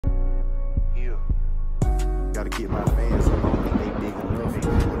gotta get my fans. I don't think they big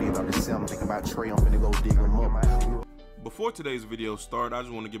enough. What do you sell? I'm thinking about Trey. I'm finna go dig them up. Before today's video starts, I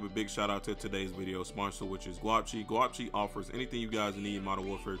just want to give a big shout out to today's video sponsor, which is Guapchi. Guapchi offers anything you guys need Modern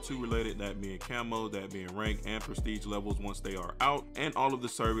Warfare 2 related, that being camo, that being rank and prestige levels once they are out, and all of the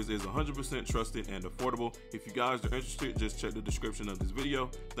service is 100% trusted and affordable. If you guys are interested, just check the description of this video.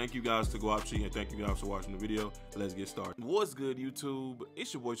 Thank you guys to Guapchi and thank you guys for watching the video. Let's get started. What's good, YouTube?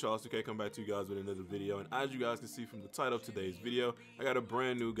 It's your boy Charles 2K, come back to you guys with another video, and as you guys can see from the title of today's video, I got a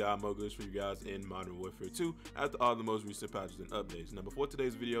brand new godmode glitch for you guys in Modern Warfare 2 after all the most recent patches and updates. Now, before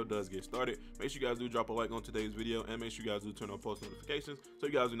today's video does get started, make sure you guys do drop a like on today's video and make sure you guys do turn on post notifications so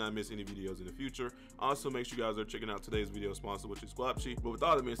you guys do not miss any videos in the future. Also, make sure you guys are checking out today's video sponsor, which is Guapchi. But with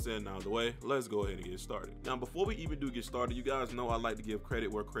all that being said and out of the way, let's go ahead and get started. Now, before we even do get started, you guys know I like to give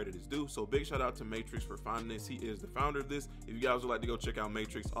credit where credit is due, so big shout out to Matrix for finding this. He is the founder of this. If you guys would like to go check out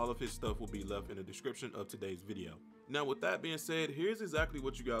Matrix, all of his stuff will be left in the description of today's video. Now, with that being said, here's exactly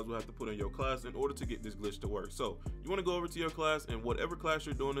what you guys will have to put in your class in order to get this glitch to work. So you want to go over to your class, and whatever class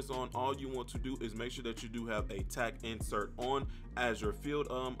you're doing this on, all you want to do is make sure that you do have a tac insert on as your field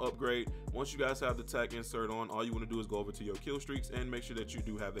upgrade. Once you guys have the tac insert on, all you want to do is go over to your kill streaks and make sure that you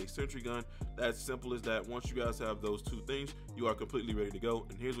do have a sentry gun. That's simple as that. Once you guys have those two things, you are completely ready to go,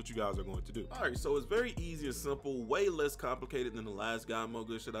 and here's what you guys are going to do. All right, so it's very easy and simple, way less complicated than the last godmode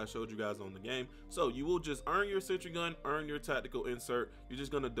glitch that I showed you guys on the game. So you will just earn your sentry gun, earn your tactical insert. You're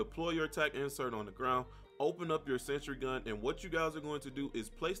just going to deploy your tac insert on the ground, open up your sentry gun, and what you guys are going to do is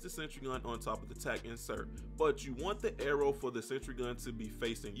place the sentry gun on top of the tac insert. But you want the arrow for the sentry gun to be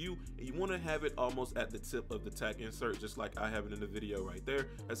facing you, and you want to have it almost at the tip of the tac insert, just like I have it in the video right there.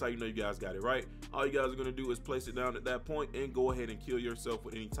 That's how you know you guys got it right. All you guys are going to do is place it down at that point and go ahead and kill yourself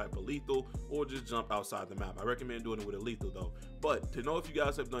with any type of lethal, or just jump outside the map. I recommend doing it with a lethal though. But to know if you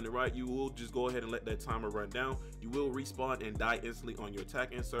guys have done it right, you will just go ahead and let that timer run down. You will respawn and die instantly on your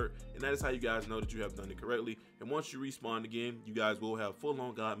tac insert, and that is how you guys know that you have done it correctly. And once you respawn again, you guys will have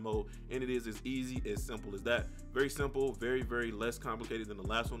full-on god mode, and it is as easy, as simple as that. Very simple, very less complicated than the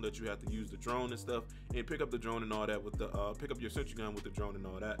last one that you have to use the drone and stuff and pick up the drone and all that with the pick up your sentry gun with the drone and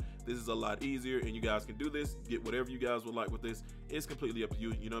all that. This is a lot easier, and you guys can do this, get whatever you guys would like with this. It's completely up to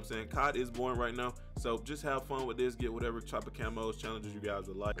you. You know what I'm saying? COD is boring right now, so just have fun with this, get whatever type of camos, challenges you guys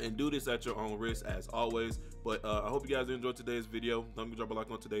would like, and do this at your own risk as always. But I hope you guys enjoyed today's video. Don't forget to drop a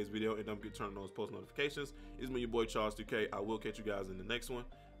like on today's video, and don't forget to turn on those post notifications. It's me, your boy Charles 2K. I will catch you guys in the next one.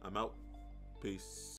 I'm out. Peace.